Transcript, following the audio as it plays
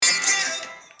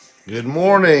Good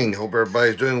morning. Hope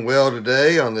everybody's doing well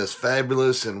today on this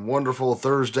fabulous and wonderful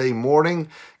Thursday morning.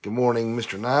 Good morning,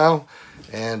 Mr. Nile.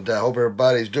 And I hope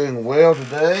everybody's doing well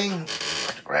today. I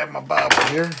have to grab my Bible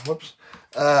here. Whoops.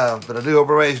 But I do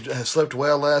hope everybody slept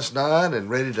well last night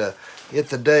and ready to get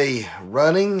the day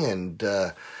running and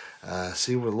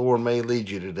see where the Lord may lead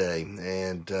you today.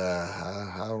 And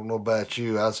I don't know about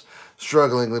you. I was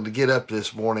struggling to get up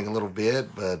this morning a little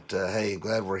bit, but hey,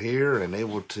 glad we're here and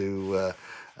able to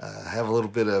have a little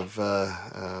bit of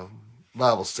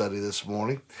Bible study this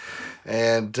morning.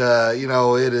 And,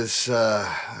 it is, of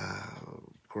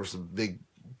course, the big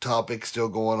topic still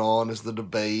going on is the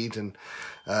debate and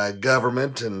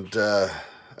government and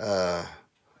don't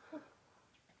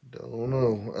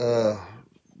know.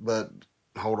 But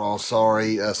hold on,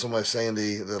 sorry. Somebody's saying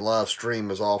the live stream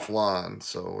is offline,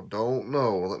 so don't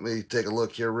know. Let me take a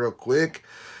look here real quick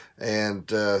and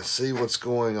see what's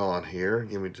going on here.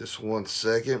 Give me just 1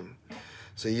 second.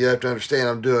 So you have to understand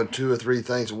I'm doing 2 or 3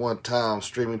 things at one time. I'm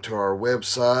streaming to our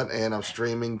website and I'm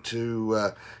streaming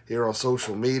to here on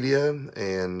social media,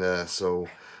 and that's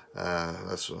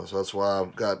why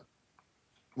I've got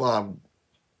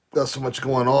so much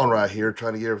going on right here,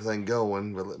 trying to get everything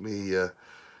going. But let me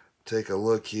take a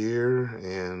look here,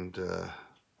 and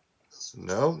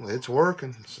no, it's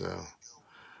working. So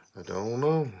I don't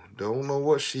know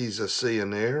what she's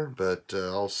seeing there, but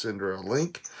I'll send her a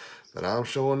link. But I'm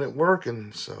showing it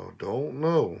working, so don't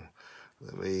know.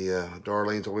 Let me.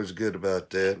 Darlene's always good about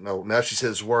that. No, now she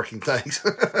says it's working. Thanks.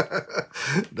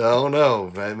 Don't know.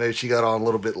 Maybe she got on a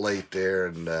little bit late there,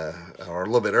 and or a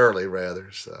little bit early rather.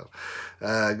 So,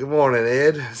 good morning,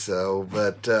 Ed. So,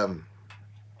 but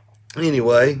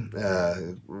anyway,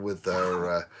 with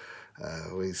our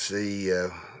we see.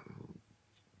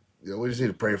 We just need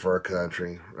to pray for our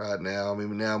country right now. I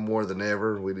mean, now more than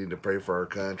ever, we need to pray for our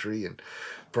country and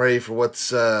pray for what's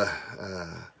this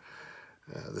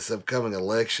upcoming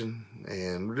election.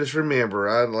 And just remember,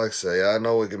 like I say, I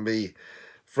know it can be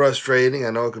frustrating. I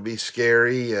know it can be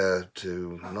scary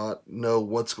to not know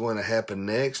what's going to happen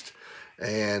next.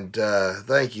 And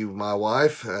thank you, my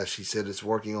wife. She said it's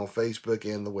working on Facebook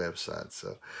and the website.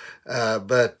 So,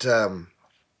 but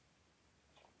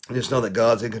just know that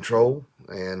God's in control,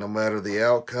 and no matter the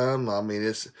outcome, I mean,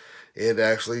 it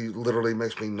actually literally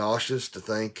makes me nauseous to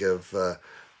think of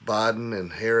Biden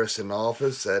and Harris in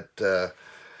office. Gosh,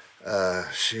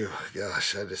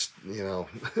 I just, we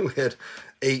had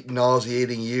 8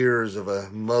 nauseating years of a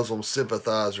Muslim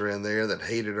sympathizer in there that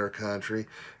hated our country,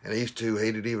 and these two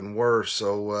hated even worse.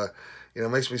 So, it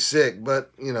makes me sick.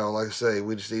 But, like I say,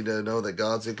 we just need to know that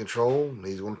God's in control.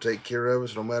 He's going to take care of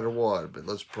us no matter what. But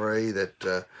let's pray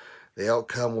that the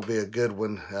outcome will be a good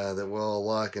one that we'll all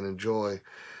like and enjoy.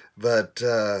 But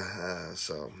oh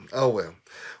well.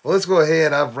 Well, let's go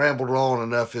ahead. I've rambled on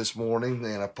enough this morning,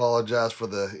 and I apologize for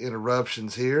the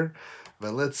interruptions here.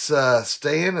 But let's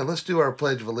stand and let's do our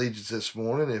Pledge of Allegiance this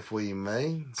morning, if we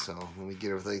may. So let me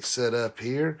get everything set up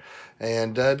here.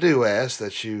 And I do ask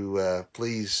that you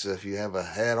please, if you have a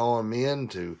hat on, men,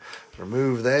 to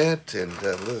remove that. And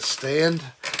let's stand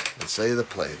and say the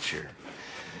pledge here.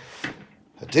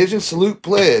 Attention, salute,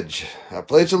 pledge. I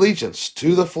pledge allegiance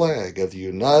to the flag of the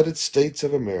United States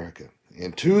of America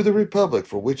and to the republic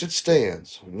for which it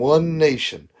stands, one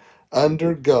nation,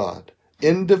 under God,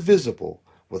 indivisible,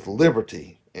 with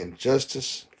liberty and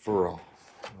justice for all.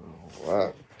 All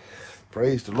right.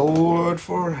 Praise the Lord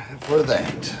for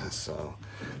that. So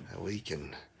we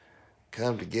can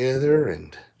come together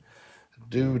and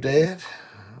do that.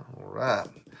 All right.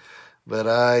 But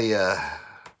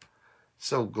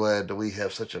so glad that we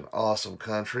have such an awesome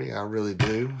country. I really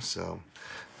do. So,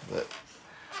 but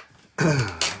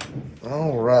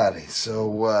alrighty. So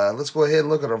let's go ahead and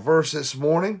look at our verse this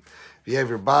morning. If you have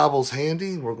your Bibles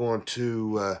handy, we're going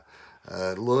to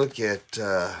look at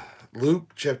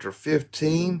Luke chapter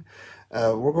 15.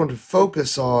 We're going to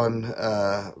focus on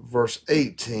verse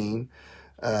 18.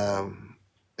 But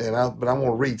I'm going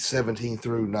to read 17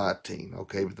 through 19,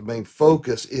 okay? But the main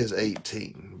focus is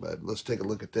 18. But let's take a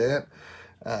look at that.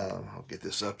 I'll get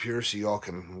this up here so y'all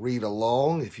can read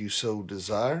along if you so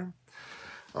desire.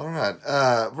 All right.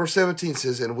 Verse 17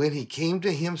 says, "And when he came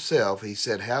to himself, he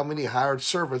said, How many hired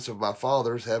servants of my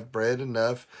father's have bread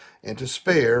enough and to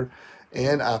spare,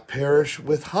 and I perish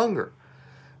with hunger?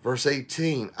 Verse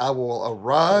 18, I will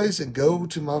arise and go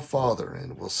to my father,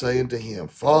 and will say unto him,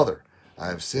 Father, I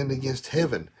have sinned against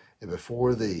heaven and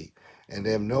before thee, and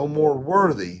am no more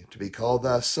worthy to be called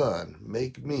thy son.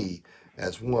 Make me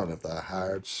as one of thy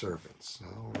hired servants."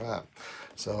 All right.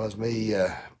 So as me,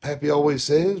 Pappy always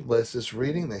says, bless this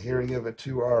reading, the hearing of it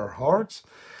to our hearts.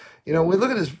 We look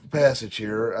at this passage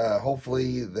here.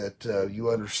 Hopefully that you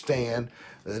understand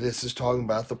that this is talking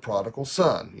about the prodigal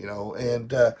son.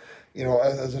 And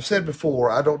as I've said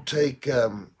before, I don't take.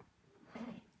 There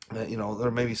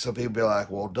may be some people be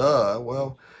like, well, duh.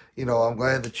 Well, I'm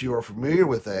glad that you are familiar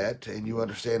with that and you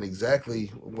understand exactly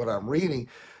what I'm reading.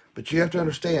 But you have to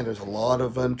understand there's a lot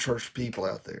of unchurched people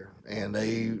out there. And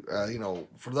they,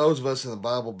 for those of us in the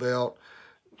Bible Belt,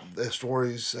 the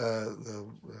stories,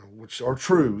 which are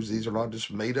truths, these are not just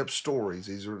made up stories.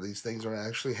 These things are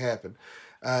actually happened.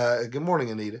 Good morning,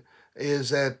 Anita. Is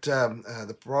that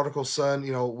the prodigal son?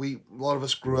 A lot of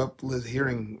us grew up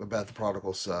hearing about the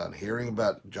prodigal son, hearing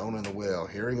about Jonah and the whale,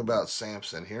 hearing about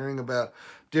Samson, hearing about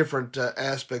different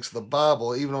aspects of the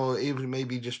Bible, even though even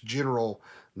maybe just general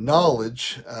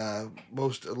knowledge. A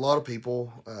lot of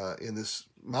people in this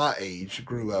my age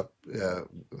grew up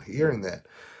hearing that.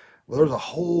 Well, there's a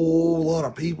whole lot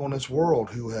of people in this world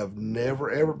who have never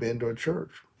ever been to a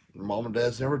church. Mom and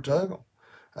dad's never took them.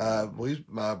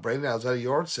 My Brandon, I was at a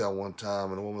yard sale one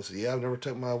time, and a woman said, "Yeah, I've never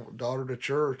took my daughter to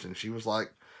church," and she was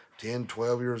like 10,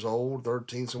 12 years old,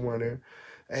 13, somewhere in there.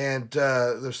 And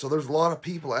there's a lot of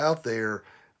people out there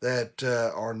that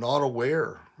are not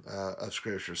aware of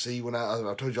Scripture. See, when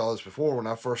I told you all this before, when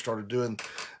I first started doing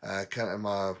kind of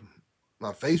my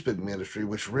Facebook ministry,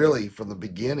 which really from the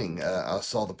beginning I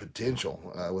saw the potential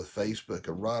with Facebook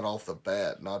right off the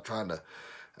bat, not trying to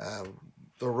uh,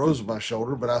 throw rose on my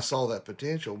shoulder, but I saw that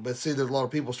potential. But see, there's a lot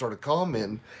of people started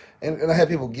commenting, and I had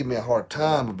people give me a hard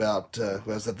time about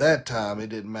because at that time it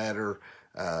didn't matter.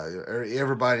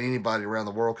 Anybody around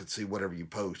the world could see whatever you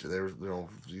posted. There's,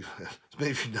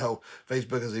 if you know,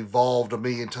 Facebook has evolved a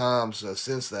million times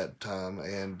since that time,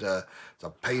 and it's a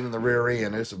pain in the rear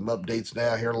end. There's some updates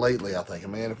now here lately. I think,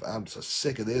 man, if I'm so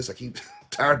sick of this, I keep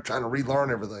tired of trying to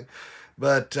relearn everything.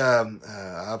 But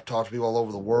I've talked to people all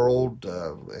over the world,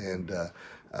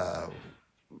 uh,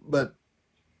 but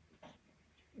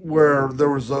where there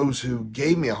was those who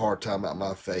gave me a hard time about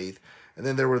my faith, and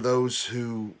then there were those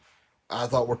who I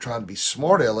thought were trying to be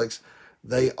smart alecks.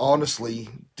 They honestly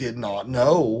did not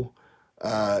know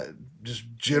uh, just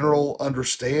general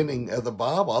understanding of the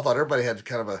Bible. I thought everybody had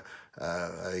kind of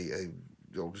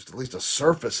just at least a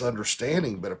surface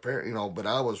understanding, but apparently, but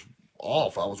I was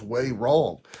off. I was way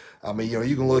wrong. I mean,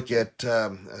 you can look at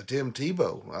Tim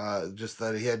Tebow, just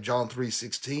that he had John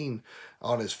 3:16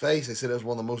 on his face. They said it was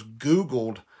one of the most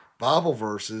Googled Bible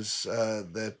verses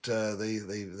that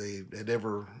they had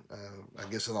ever, I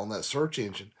guess, on that search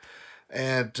engine,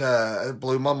 and it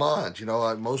blew my mind.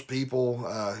 Like most people,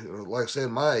 like I said,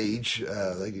 my age,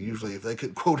 they could usually, if they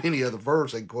could quote any other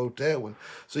verse, they could quote that one.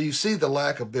 So you see the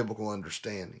lack of biblical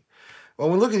understanding. Well,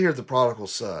 when we look at here at the prodigal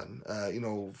son,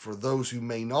 for those who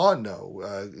may not know,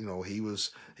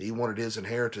 he wanted his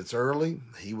inheritance early.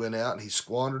 He went out and he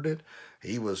squandered it.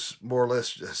 He was more or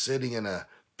less sitting in a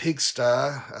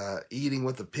pigsty, eating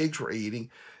what the pigs were eating,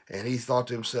 and he thought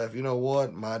to himself, you know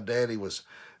what, my daddy was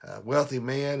a wealthy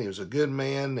man. He was a good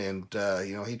man, and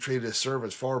he treated his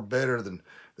servants far better than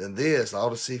this.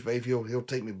 I'll just see if maybe he'll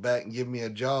take me back and give me a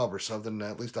job or something.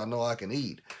 At least I know I can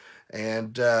eat.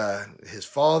 And his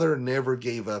father never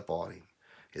gave up on him.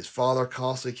 His father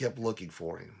constantly kept looking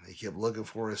for him. He kept looking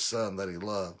for his son that he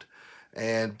loved.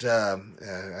 And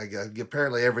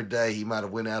apparently every day he might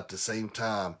have went out at the same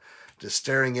time, just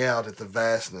staring out at the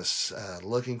vastness,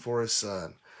 looking for his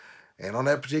son. And on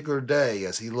that particular day,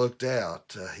 as he looked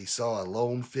out, he saw a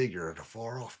lone figure at a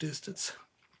far off distance.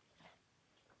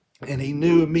 And he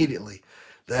knew immediately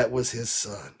that was his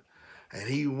son. And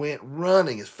he went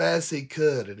running as fast as he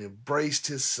could and embraced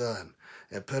his son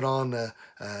and put on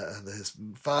his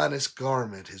finest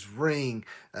garment, his ring,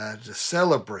 to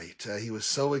celebrate. He was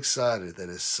so excited that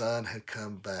his son had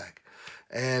come back.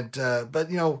 And but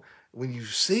when you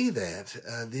see that,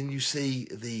 then you see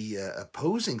the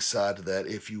opposing side to that,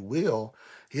 if you will.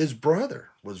 His brother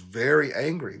was very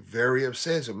angry, very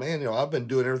upset. So, man, I've been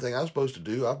doing everything I'm supposed to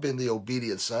do. I've been the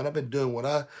obedient son. I've been doing what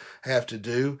I have to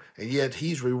do. And yet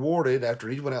he's rewarded after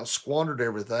he went out and squandered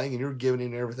everything, and you're giving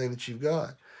him everything that you've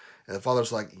got. And the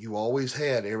father's like, you always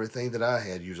had everything that I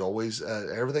had. You always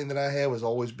everything that I had has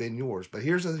always been yours. But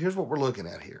here's what we're looking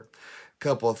at here. A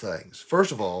couple of things.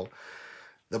 First of all,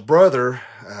 the brother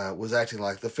was acting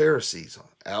like the Pharisees.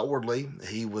 Outwardly,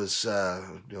 he was,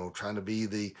 trying to be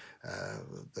the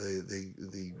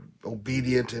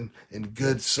obedient and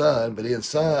good son, but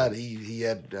inside he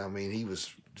had. I mean, he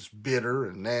was just bitter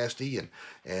and nasty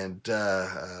and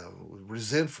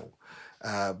resentful.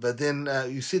 But then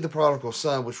you see the prodigal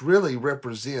son, which really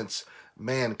represents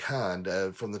mankind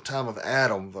from the time of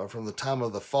Adam, from the time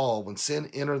of the fall, when sin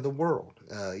entered the world.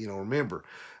 Remember,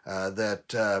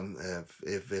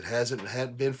 If it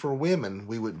hadn't been for women,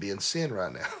 we wouldn't be in sin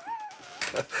right now.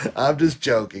 I'm just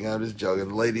joking. I'm just joking.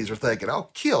 The ladies are thinking,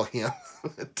 "I'll kill him."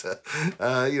 But,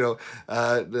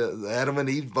 Adam and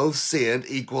Eve both sinned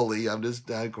equally. Of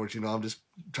course, I'm just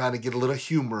trying to get a little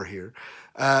humor here.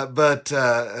 But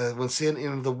when sin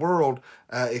entered the world,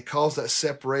 it caused that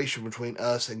separation between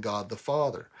us and God the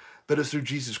Father. But it's through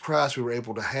Jesus Christ we were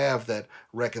able to have that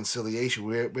reconciliation.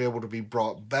 We were able to be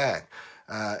brought back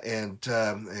and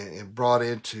brought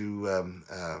into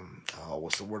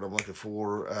what's the word I'm looking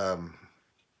for?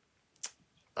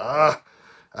 I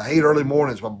hate early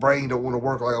mornings. My brain don't want to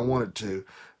work like I want it to.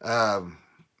 Um,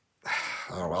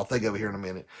 I don't know. I'll think of it here in a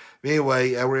minute. But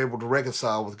anyway, we're able to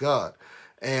reconcile with God,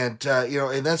 and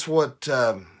that's what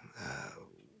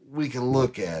we can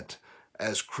look at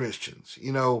as Christians.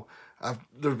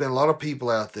 There's been a lot of people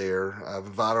out there. I've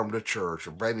invited them to church,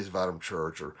 or Brandy's invited them to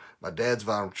church, or my dad's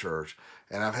invited them to church,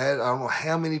 and I don't know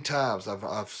how many times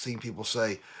I've seen people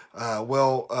say,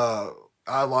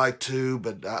 I like to,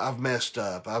 but I've messed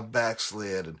up. I've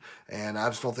backslid, and I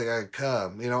just don't think I could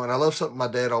come. And I love something my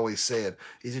dad always said.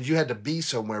 He said you had to be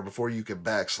somewhere before you could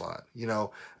backslide.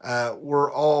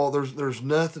 We're all there's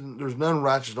none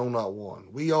righteous, no, not one.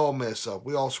 We all mess up.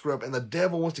 We all screw up, and the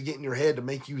devil wants to get in your head to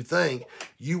make you think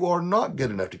you are not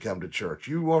good enough to come to church.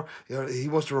 You are. He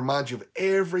wants to remind you of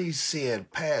every sin,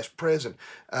 past, present,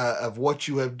 of what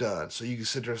you have done, so you can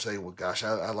sit there and say, "Well, gosh,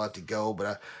 I'd like to go,"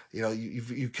 but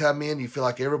you come in, you feel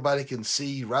like everybody can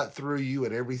see right through you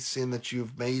and every sin that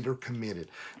you've made or committed.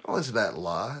 Don't listen to that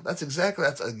lie. That's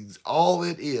all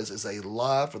it is a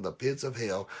lie from the pits of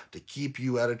hell to keep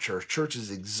you out of church. Church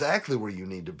is exactly where you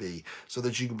need to be so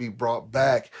that you can be brought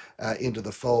back into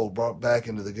the fold, brought back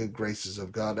into the good graces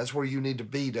of God. That's where you need to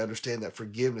be to understand that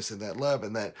forgiveness and that love,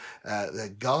 and that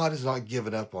God has not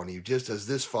given up on you, just as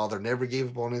this father never gave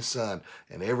up on his son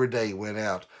and every day went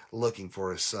out looking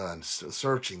for his son,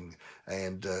 searching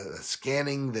and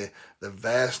scanning the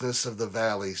vastness of the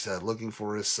valleys, looking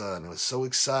for his son. And was so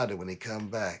excited when he come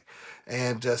back.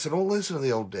 And so don't listen to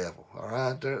the old devil, all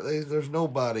right? There's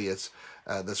nobody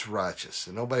that's righteous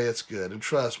and nobody that's good. And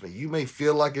trust me, you may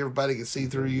feel like everybody can see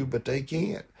through you, but they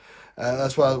can't.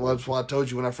 That's why I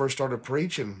told you when I first started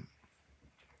preaching,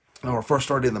 or first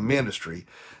started in the ministry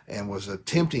and was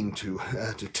attempting to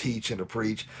teach and to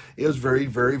preach, it was very,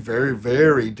 very, very,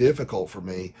 very difficult for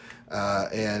me.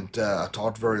 And I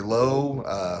talked very low.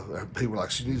 People were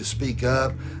like, "So you need to speak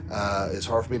up." It's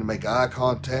hard for me to make eye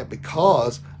contact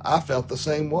because I felt the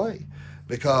same way.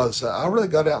 Because I really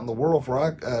got out in the world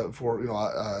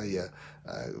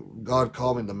God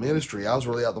called me to ministry. I was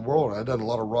really out in the world. I've done a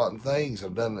lot of rotten things.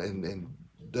 I've done and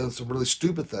done some really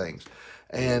stupid things.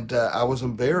 And I was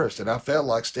embarrassed, and I felt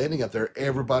like standing up there,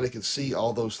 everybody could see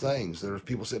all those things. There was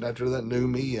people sitting out there that knew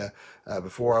me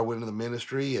before I went into the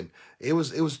ministry, and it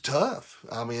was tough.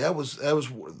 I mean, that was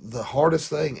the hardest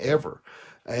thing ever,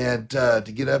 and to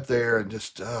get up there and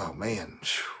just, oh man,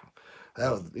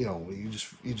 that was,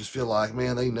 you just feel like,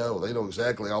 man, they know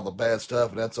exactly all the bad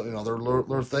stuff, and that's,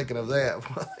 they're thinking of that.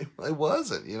 Well, it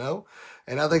wasn't,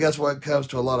 and I think that's what comes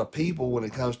to a lot of people when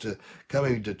it comes to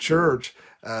coming to church.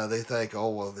 They think, oh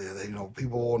well,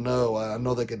 people will know. I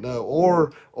know they can know.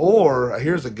 Or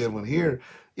here's a good one here.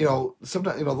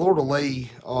 Sometimes the Lord will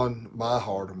lay on my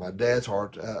heart or my dad's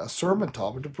heart a sermon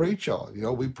topic to preach on.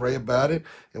 We pray about it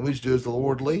and we just do as the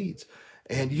Lord leads.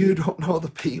 And you don't know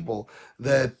the people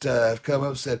that have come up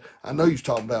and said, "I know you're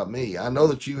talking about me. I know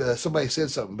that you somebody said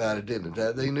something about it, didn't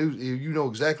it? They knew,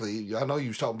 exactly. I know you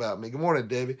was talking about me. Good morning,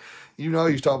 Debbie. You know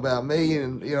you was talking about me."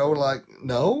 And like,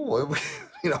 no.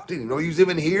 Didn't even know you was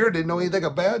even here. Didn't know anything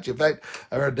about you. In fact,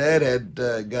 our dad had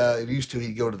a guy.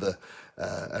 He'd go to the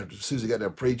as soon as he got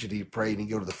done preaching, he'd pray and he'd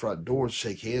go to the front door and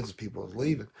shake hands as people was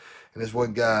leaving. And this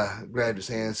one guy grabbed his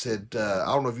hand and said, "I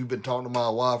don't know if you've been talking to my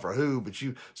wife or who, but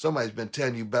somebody's been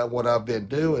telling you about what I've been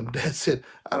doing." Dad said,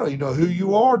 "I don't even know who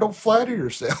you are. Don't flatter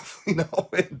yourself."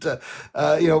 Because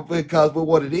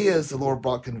what it is, the Lord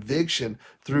brought conviction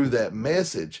through that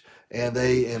message.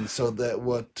 And so that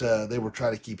what they were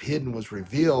trying to keep hidden was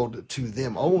revealed to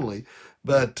them only,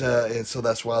 and so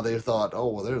that's why they thought, "Oh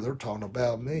well, they're talking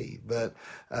about me." But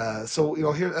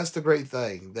here, that's the great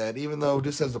thing, that even though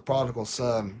just as the prodigal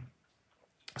son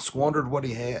squandered what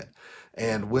he had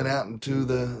and went out into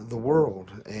the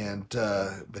world,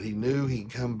 but he knew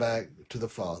he'd come back to the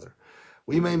Father.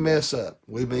 We may mess up,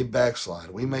 we may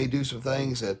backslide, we may do some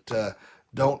things that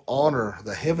don't honor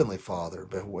the Heavenly Father.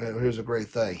 But here's a great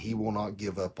thing: He will not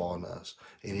give up on us,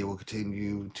 and He will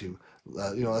continue to.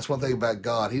 That's one thing about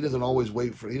God. He doesn't always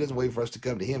wait for. He doesn't wait for us to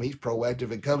come to Him. He's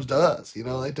proactive and comes to us. They've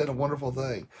done a wonderful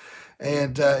thing,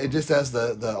 and just as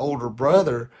the older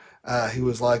brother. He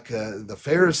was like the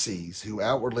Pharisees, who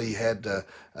outwardly had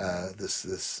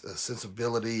this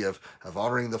sensibility of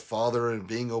honoring the Father and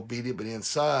being obedient, but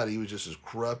inside he was just as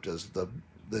corrupt as the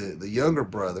younger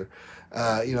brother.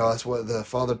 That's what the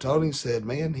father told him. He said,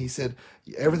 "Man," he said,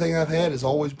 "everything I've had has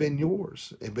always been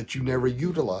yours, but you never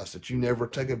utilized it. You never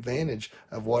took advantage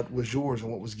of what was yours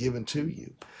and what was given to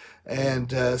you."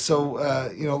 And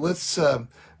let's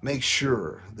make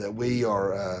sure that we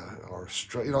are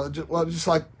just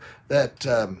like that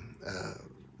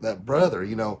that brother.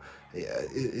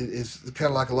 It's kind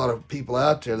of like a lot of people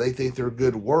out there. They think their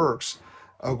good works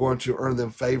are going to earn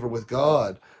them favor with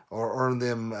God or earn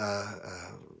them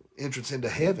entrance into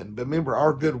heaven. But remember,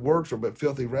 our good works are but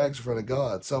filthy rags in front of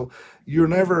God. So you're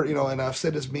never, and I've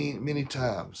said this many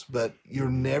times, but you're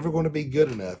never going to be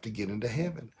good enough to get into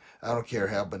heaven. I don't care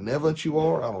how benevolent you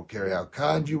are. I don't care how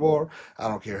kind you are. I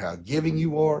don't care how giving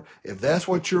you are. If that's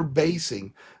what you're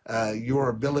basing your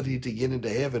ability to get into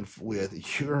heaven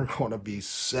with, you're going to be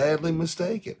sadly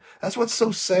mistaken. That's what's so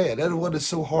sad. That's what is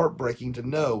so heartbreaking, to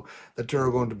know that there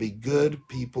are going to be good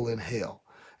people in hell.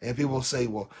 And people say,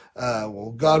 well,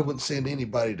 God wouldn't send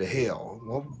anybody to hell.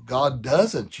 Well, God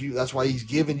doesn't. That's why He's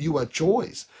given you a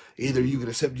choice. Either you can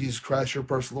accept Jesus Christ, your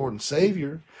personal Lord and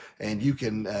Savior, and you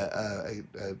can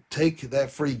take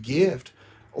that free gift,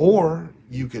 or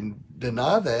you can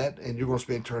deny that, and you're going to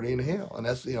spend eternity in hell. And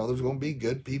that's, there's going to be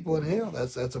good people in hell.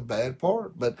 That's a bad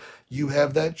part. But you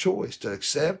have that choice to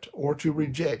accept or to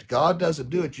reject. God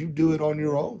doesn't do it. You do it on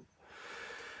your own.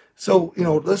 So,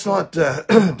 let's not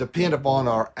depend upon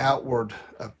our outward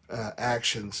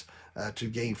actions to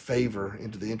gain favor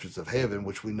into the entrance of heaven,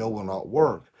 which we know will not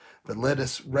work. But let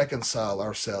us reconcile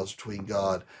ourselves between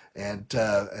God and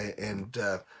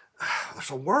there's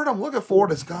a word I'm looking for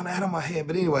that's gone out of my head.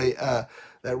 But anyway,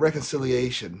 that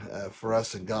reconciliation for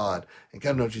us and God, and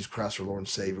come to know Jesus Christ, our Lord and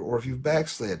Savior. Or if you've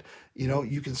backslid,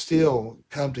 you can still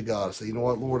come to God and say, "You know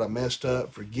what, Lord, I messed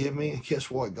up. Forgive me." And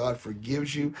guess what? God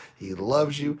forgives you. He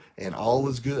loves you, and all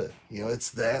is good. It's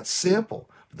that simple.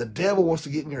 But the devil wants to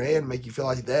get in your head and make you feel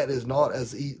like that is not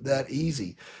that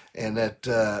easy, and that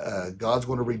God's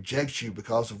going to reject you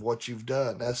because of what you've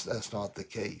done. That's not the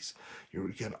case. You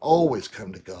can always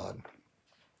come to God.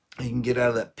 You can get out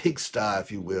of that pigsty, if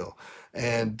you will,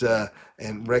 and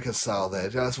reconcile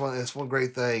that. That's one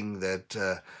great thing that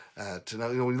to know.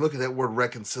 When you look at that word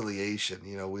reconciliation,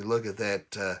 we look at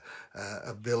that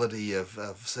ability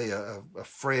of say a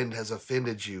friend has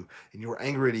offended you and you were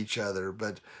angry at each other,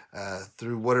 but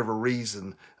through whatever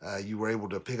reason you were able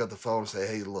to pick up the phone and say,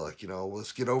 "Hey, look,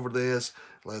 let's get over this.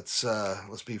 Let's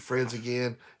be friends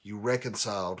again." You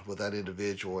reconciled with that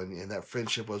individual, and that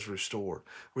friendship was restored.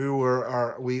 We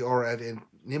are at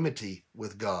enmity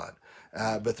with God.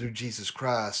 But through Jesus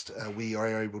Christ, we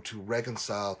are able to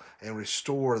reconcile and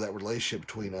restore that relationship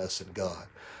between us and God.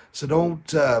 So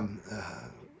don't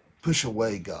push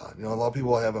away God. A lot of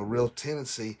people have a real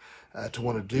tendency to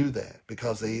want to do that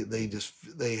because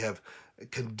they have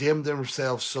condemned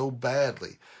themselves so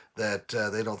badly that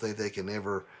they don't think they can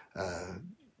ever.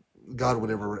 God would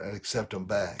ever accept them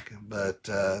back. But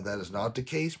that is not the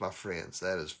case, my friends.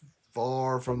 That is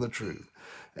far from the truth.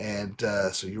 And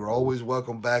so you're always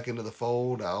welcome back into the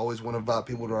fold. I always want to invite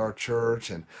people to our church,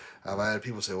 and I've had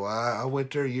people say, "Well, I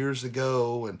went there years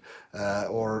ago," and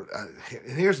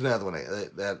and here's another one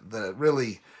that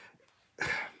really,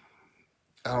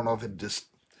 I don't know if it just.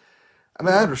 I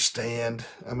mean, I understand.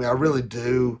 I mean, I really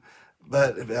do.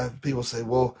 But if people say,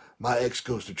 "Well, my ex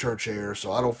goes to church here,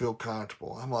 so I don't feel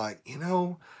comfortable." I'm like,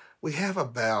 we have a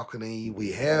balcony.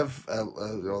 We have down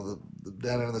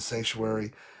there in the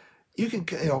sanctuary. You can,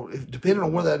 depending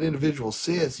on where that individual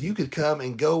sits, you could come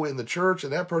and go in the church,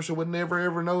 and that person would never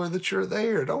ever know that you're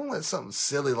there. Don't let something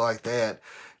silly like that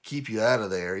keep you out of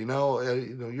there.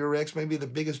 Your ex may be the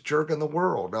biggest jerk in the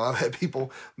world. Now, I've had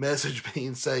people message me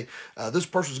and say, "This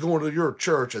person's going to your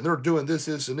church, and they're doing this,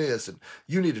 and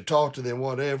you need to talk to them,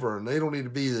 whatever, and they don't need to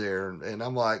be there." And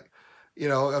I'm like,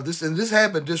 this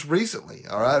happened just recently,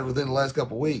 all right, within the last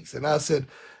couple of weeks, and I said,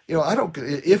 I don't.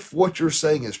 If what you're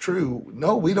saying is true,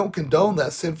 no, we don't condone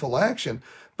that sinful action.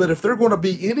 But if they're going to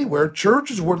be anywhere, church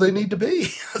is where they need to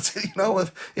be.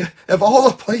 if all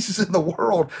the places in the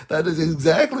world, that is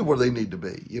exactly where they need to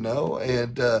be.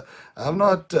 And I'm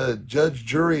not judge,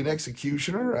 jury, and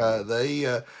executioner.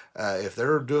 If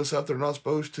they're doing something they're not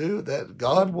supposed to, that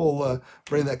God will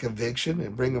bring that conviction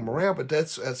and bring them around. But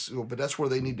that's where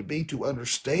they need to be to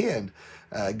understand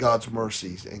God's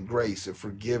mercies and grace and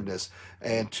forgiveness,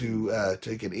 and to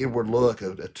take an inward look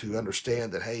to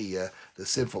understand that hey, the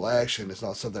sinful action is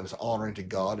not something that's honoring to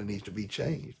God and needs to be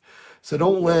changed. So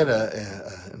don't let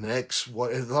an ex.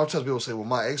 What a lot of times people say, "Well,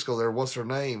 my ex goes there. What's their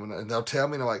name?" And they'll tell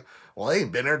me, and I'm like, "Well, they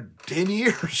ain't been there 10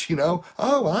 years, you know."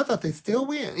 Oh, well, I thought they still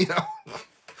win, you know.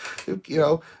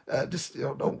 Just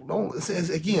don't.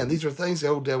 Again, these are things the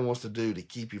old devil wants to do to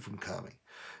keep you from coming.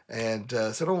 And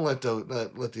so don't let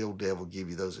the old devil give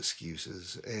you those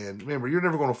excuses. And remember, you're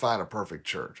never going to find a perfect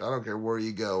church. I don't care where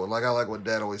you go. And I like what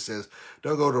Dad always says,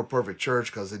 don't go to a perfect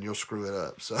church because then you'll screw it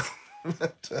up. So,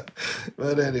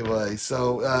 but anyway,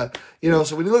 so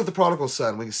when you look at the prodigal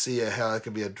son, we can see how it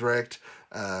can be a direct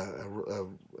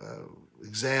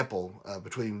example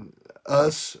between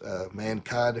us,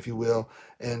 mankind, if you will,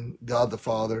 and God the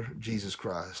Father, Jesus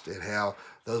Christ, and how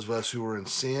those of us who are in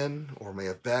sin or may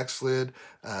have backslid,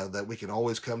 that we can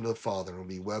always come to the Father and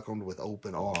be welcomed with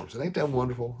open arms. And ain't that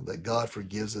wonderful that God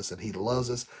forgives us and He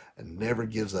loves us and never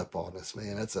gives up on us?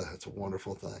 Man, that's a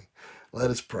wonderful thing.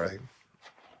 Let us pray.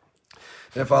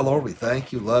 And Father, Lord, we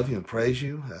thank you, love you, and praise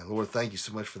you. Lord, thank you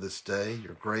so much for this day,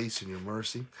 your grace and your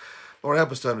mercy. Lord,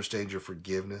 help us to understand your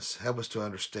forgiveness. Help us to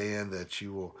understand that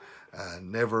you will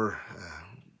never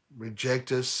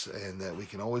reject us, and that we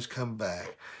can always come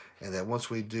back, and that once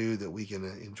we do, that we can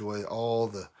enjoy all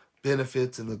the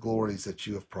benefits and the glories that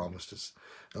you have promised us.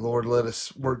 And Lord, let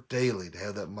us work daily to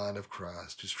have that mind of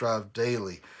Christ, to strive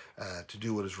daily to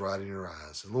do what is right in your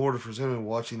eyes. And Lord, if there's anyone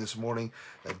watching this morning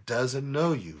that doesn't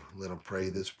know you, let them pray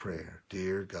this prayer.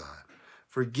 Dear God,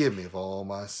 forgive me of all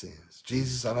my sins.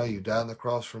 Jesus, I know you died on the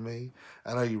cross for me.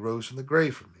 I know you rose from the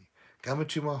grave for me. Come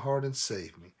into my heart and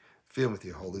save me. Fill me with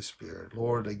your Holy Spirit.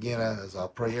 Lord, again, as I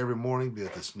pray every morning, be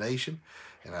with this nation.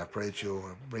 And I pray that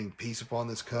you'll bring peace upon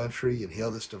this country and heal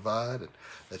this divide, and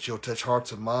that you'll touch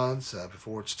hearts and minds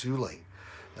before it's too late.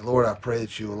 And Lord, I pray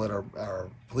that you will let our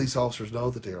police officers know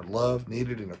that they are loved,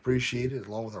 needed, and appreciated,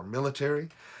 along with our military.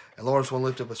 And Lord, I just want to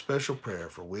lift up a special prayer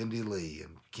for Wendy Lee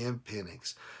and Kim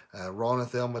Penix, Ron and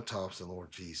Thelma Thompson,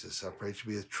 Lord Jesus. I pray that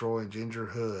you be with Troy and Ginger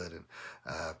Hood, and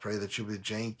I pray that you be with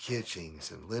Jane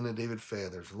Kitchings and Lynn and David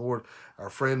Feathers. Lord, our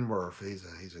friend Murph,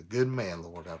 he's a good man,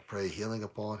 Lord. I pray healing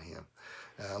upon him.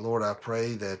 Lord, I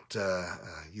pray that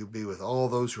you be with all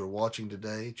those who are watching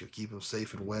today, that you'll keep them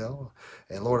safe and well.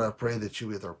 And Lord, I pray that you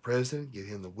be with our president, give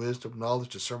him the wisdom, knowledge,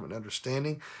 discernment, and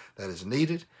understanding that is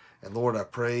needed. And Lord, I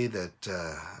pray that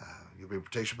you'll be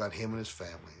protection about him and his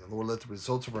family. And Lord, let the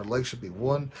results of our election be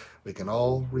one we can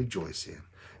all rejoice in.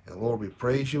 And Lord, we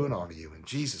praise you and honor you. In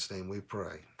Jesus' name we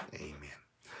pray. Amen.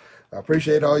 I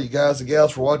appreciate all you guys and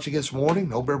gals for watching this morning.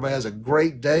 Hope everybody has a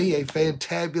great day, a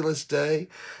fantabulous day.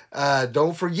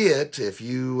 Don't forget, if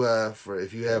you have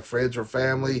friends or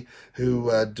family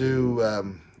who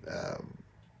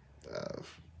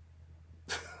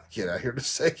get out here in a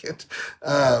second.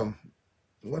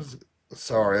 What is it?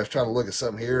 Sorry, I was trying to look at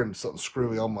something here and something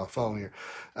screwy on my phone here.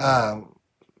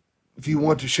 If you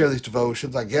want to share these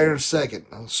devotions, I get here in a second.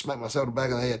 I'll smack myself in the back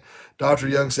of the head. Dr.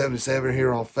 Young 77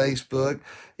 here on Facebook.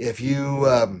 If you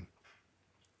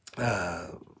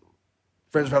friends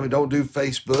and family don't do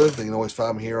Facebook, they can always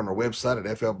find me here on our website at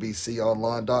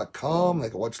flbconline.com. They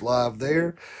can watch live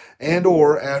there. And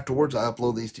or afterwards, I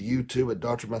upload these to YouTube at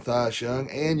Dr. Matthias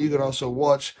Young. And you can also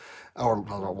watch, or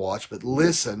not watch, but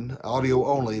listen, audio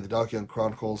only, the Doc Young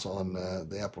Chronicles on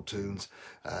the Apple Tunes.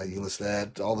 You can listen to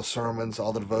that, all the sermons,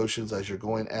 all the devotions as you're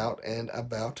going out and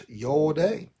about your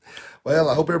day. Well,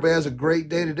 I hope everybody has a great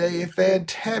day today, a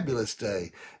fantabulous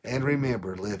day. And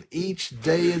remember, live each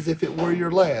day as if it were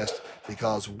your last,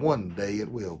 because one day it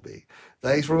will be.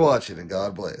 Thanks for watching, and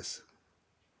God bless.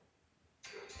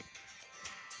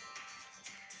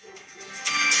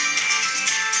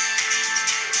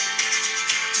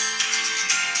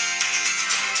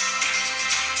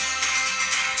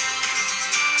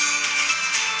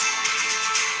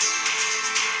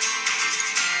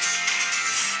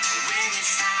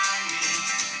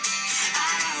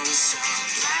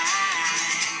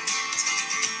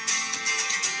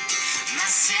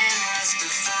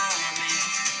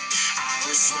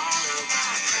 Swallowed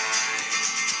by pride,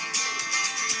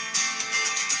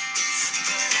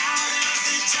 but out of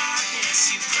the darkness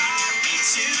you brought me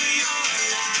to